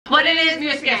What it is,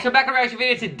 Murisan. So back on reaction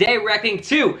video today, reacting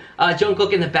to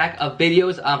Jungkook in the back of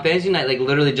videos. Fantasy Night like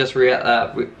literally just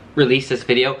released this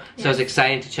video, so it's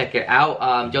exciting to check it out.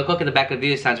 Jungkook in the back of the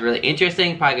video sounds really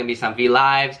interesting. Probably gonna be some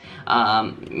V-Lives.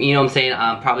 You know what I'm saying?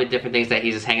 Probably different things that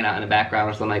he's just hanging out in the background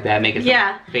or something like that, making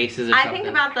some faces or something. I think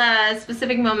about the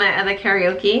specific moment of the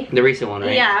karaoke. The recent one,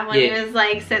 right? Yeah, when he was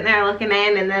like sitting there looking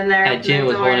in, and then Jimmy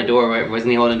was holding a door, right?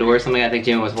 Wasn't he holding a door or something? I think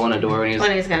Jimmy was holding a door when he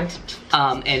was going.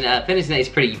 And Fantasy Night is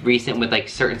pretty recent with like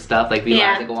certain stuff, like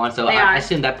V-Lives that go on, so I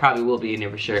assume that probably will be in there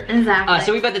for sure. Exactly.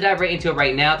 So we're about to dive right into it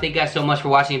right now. Thank you guys so much for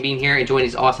watching and being here, enjoying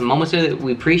these awesome moments with it.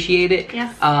 We appreciate it.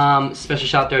 Yes. Special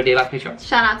shout out to our Day Live patrons.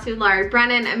 Shout out to Larry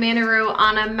Brennan, Amanda Rue,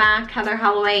 Anna Mack, Heather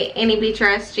Holloway, Annie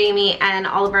Beatrice, Jamie, and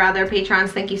all of our other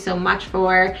patrons. Thank you so much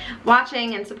for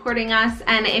watching and supporting us.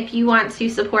 And if you want to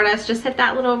support us, just hit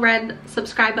that little red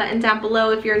subscribe button down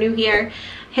below if you're new here.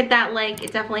 Hit that like,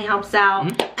 it definitely helps out.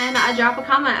 And drop a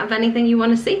comment of anything you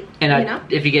want to see. And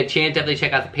if you get a chance, definitely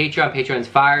check out the Patreon. Patreon's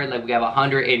fire. Like we have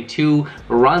 102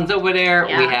 runs over there.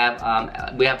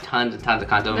 We have tons and tons of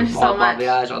content. There's so much.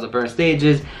 Voyage, all the burn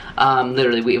stages.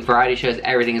 Literally, variety shows,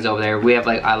 everything is over there. We have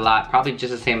like a lot, probably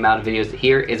just the same amount of videos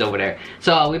here is over there.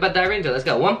 So we about to dive into it. Let's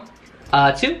go. 1,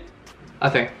 2,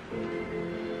 3.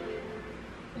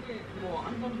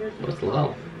 What's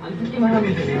low?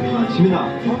 지민아,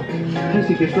 할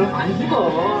수 있겠어? 안 죽어.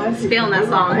 Just feeling that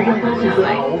song.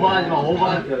 오버하지 마,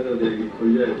 오버하지 마.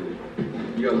 걸려야 돼.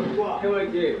 네가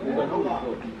해맑게 뭔가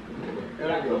하고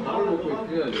있어. 밥을 먹고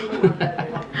있으면.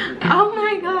 Oh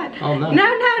my god. Oh no.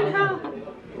 No.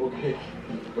 오케이.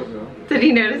 Did he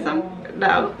notice him?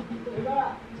 No.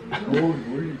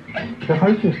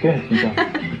 할 수 있게 진짜.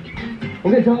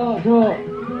 오케이,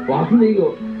 와 근데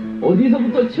이거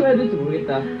어디서부터 치워야 될지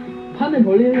모르겠다. 판을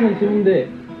벌리는 건 쉬운데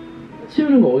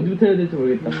치우는 거 어디부터 해야 될지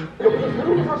모르겠다.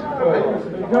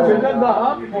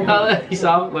 괜찮다. You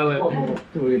saw him? Wait.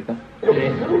 모르겠다.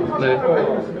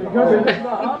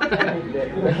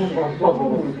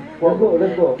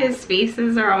 His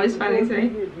faces are always funny to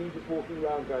me.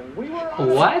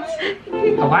 What?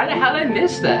 Why the hell did I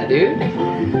miss that, dude?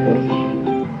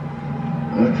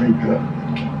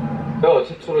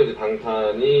 최초로 이제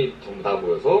방탄이 전부 다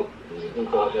모여서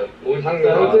온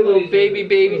상태가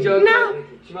baby 저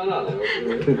좋지만은 않아요.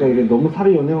 그러니까 이게 너무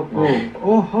살이 연해갖고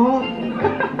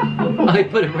I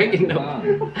put a ring in them.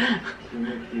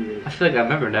 I feel like I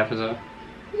remember that episode.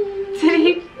 Did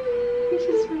he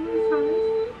just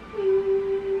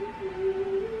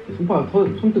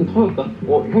손등 터졌다.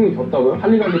 형이 졌다고요?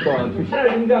 할리갈리 동안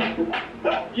등장.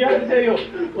 이해하세요.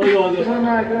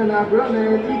 맞아. 그러나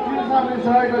그러면 TQ3에서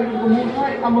해가지고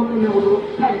무사히 한번 끝내보도록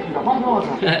하겠습니다. 방송하자.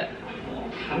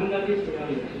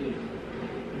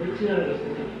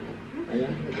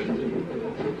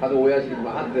 다들 오해하시고 막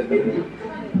하는데.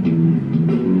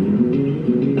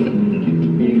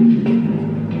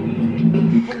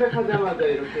 컴백하자마자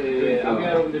이렇게 아미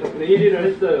여러분들 덕분에 1위를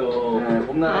했어요. 네,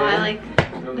 겁나요.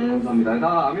 감사합니다.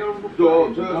 나 아미 여러분들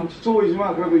저 지쳐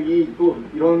보이지만 그래도 또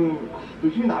이런 또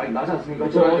힘이 나지 않습니까?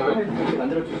 저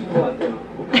만들어 주신 것 같아요.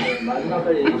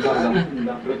 마지막까지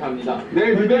감사합니다. 그렇답니다.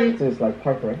 내일 This is like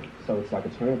parkour, so it's like a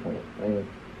turning point. And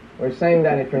we're saying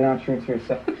that if you're not true to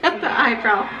yourself. the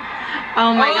eyebrow.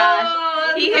 Oh my gosh.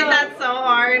 He hit that so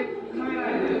hard.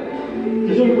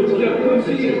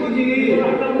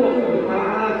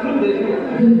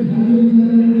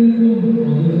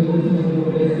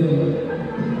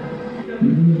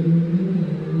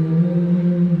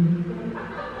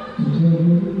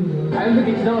 자연스럽게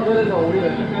지나가서 해서 우리는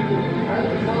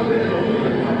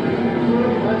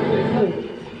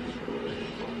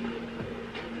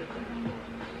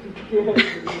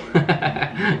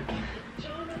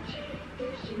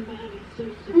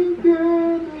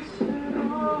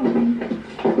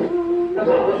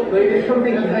너희들이 평생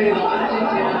이상해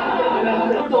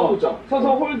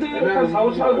서서 홀드 4,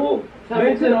 5 차고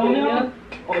멘트 나오면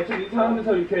지금 이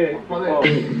사람에서 이렇게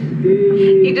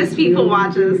He just people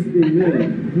watches.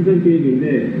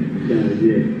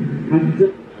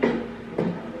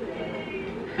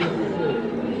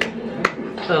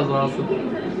 That was awesome.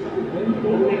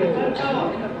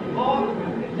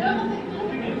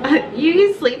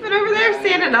 You sleeping over there,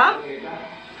 standing up?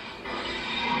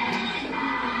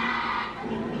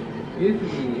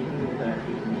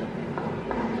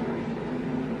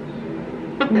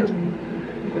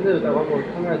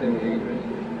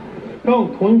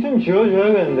 형, 돈 좀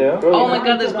지어줘야겠는데요? Oh my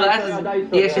god, those glasses.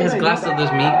 He actually has glasses of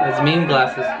those meme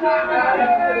glasses.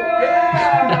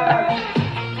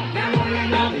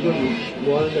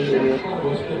 뭐 하는 건데요?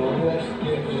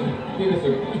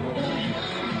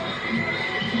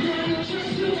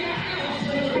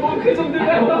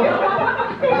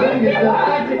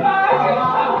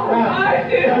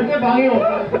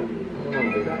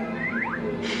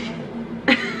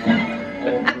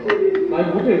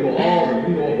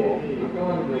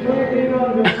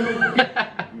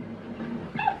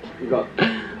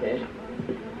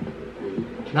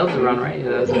 That was the run, right? Yeah,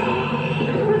 that was the run.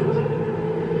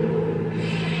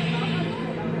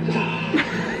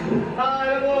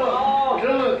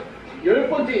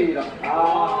 여러분 10번째입니다.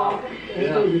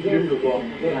 느낌 좋고.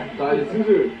 자 이제 슬슬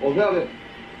해야 돼.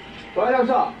 빨리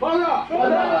하자. 빨리 하자.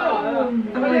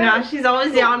 Oh my gosh, he's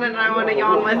always yawning and I want to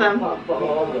yawn with him.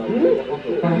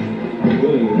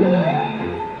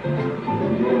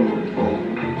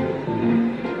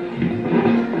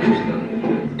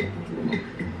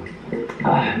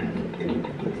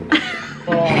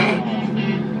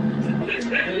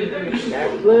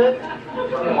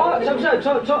 잠시만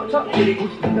저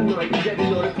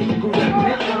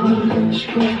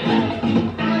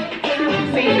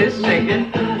See this chicken.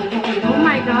 Oh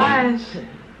my gosh.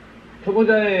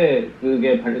 초보자의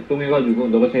그게 발동해가지고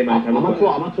너가 제일 많이 잘못.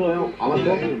 아마추어요.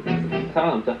 아마추어.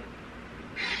 살아남자.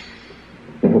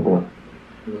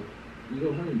 이거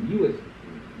하는 이유가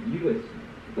있어.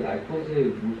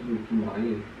 아이콘의 모습을 좀 많이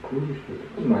보여주고 싶어요.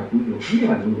 좀 많이 보여줘.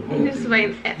 He just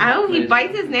bites. Oh, he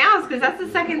bites his nails because that's the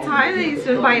second time that he's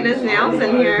been biting his nails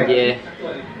in here. Yeah.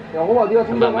 영호가 네가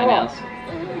What about my nails?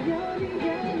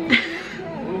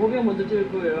 호비가 먼저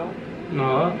찍을 거예요.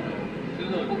 No.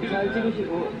 잘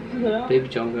찍으시고 쓰세요. Baby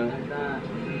Jungkook.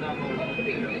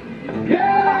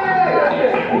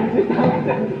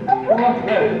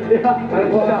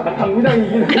 당구장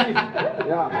이기는.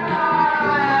 야.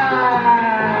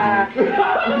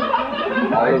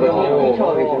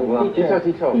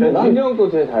 지쳐.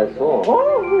 진영도 제일 잘했어.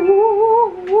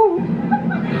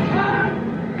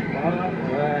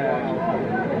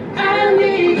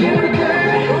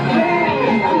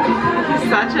 He's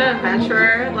such an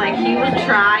adventurer. Like, he would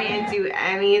try and do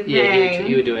anything. Yeah,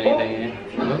 he would do anything.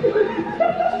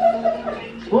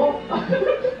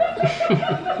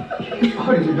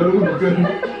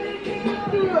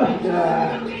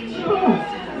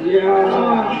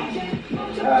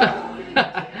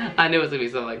 I knew it was gonna be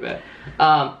something like that.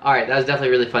 Alright, that was definitely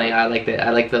really funny. I liked it.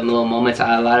 I like the little moments.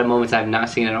 A lot of moments I've not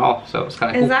seen at all, so it's kind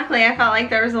of cool. Exactly. I felt like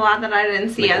there was a lot that I didn't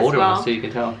see like as older well. ones too, you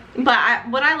can tell. But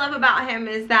what I love about him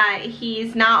is that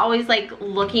he's not always like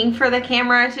looking for the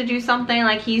camera to do something.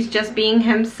 Like, he's just being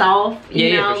himself.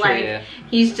 You know, for sure, like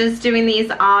he's just doing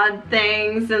these odd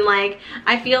things, and like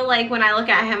I feel like when I look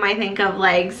at him, I think of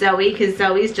like Zoe, because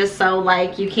Zoe's just so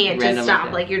like you can't Random just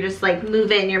stop. like like you're just like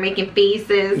moving, you're making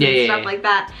faces and stuff like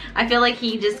that. I feel like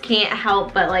he just can't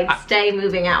help but like stay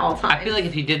moving at all times. I feel like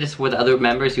if you did this with other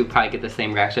members, you'd probably get the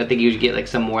same reaction. I think you would get like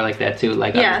some more like that too,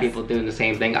 like other people doing the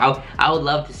same thing. I would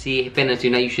love to see Fitness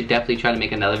Unite. You should definitely try to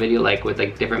make another video like with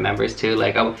like different members too.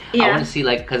 Like I want to see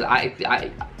like, because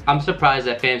I'm surprised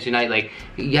that Fans Unite, like,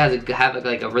 you guys have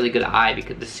like a really good eye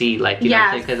because to see, like, you know what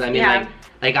I'm saying? Because I mean,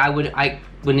 like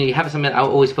when you have something, I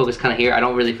always focus kind of here. I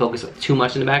don't really focus too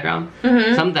much in the background.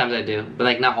 Sometimes I do, but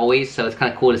like not always. So it's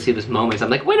kind of cool to see this moment. I'm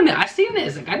like, wait a minute, I've seen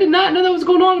this. Like, I did not know that was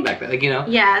going on back then. Like, you know,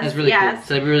 that's really cool.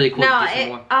 So it'd be really cool. No,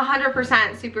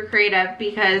 100% super creative,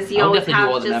 because you always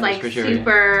have just like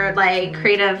super like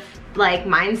creative like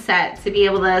mindset to be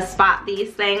able to spot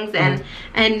these things and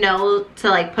know to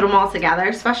like put them all together,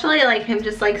 especially like him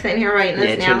just like sitting here writing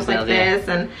his nails like this,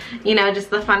 and you know, just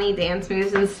the funny dance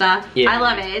moves and stuff. I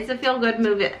love it. It's a feel-good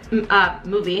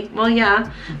movie. Well,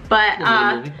 yeah, but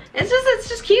it's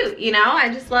just cute, you know. I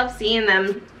just love seeing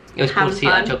them. It was cool to see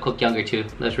Jungkook younger too.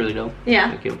 That's really dope. Yeah.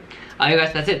 Really cute. Alright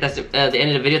guys, that's it. That's the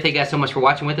end of the video. Thank you guys so much for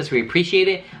watching with us. We appreciate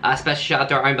it. Special shout out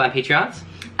to our Iron Blind Patreons.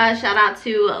 Shout out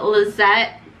to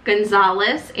Lizette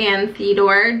Gonzalez and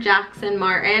Theodore Jackson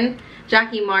Martin,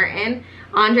 Jackie Martin,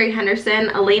 Andre Henderson,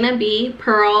 Elena B,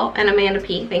 Pearl, and Amanda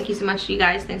P. Thank you so much to you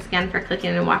guys. Thanks again for clicking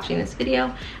and watching this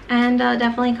video, and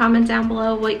definitely comment down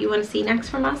below what you want to see next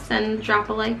from us, and drop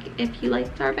a like if you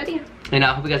liked our video. And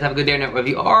I hope you guys have a good day wherever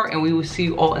you are, and we will see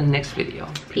you all in the next video.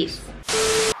 Peace.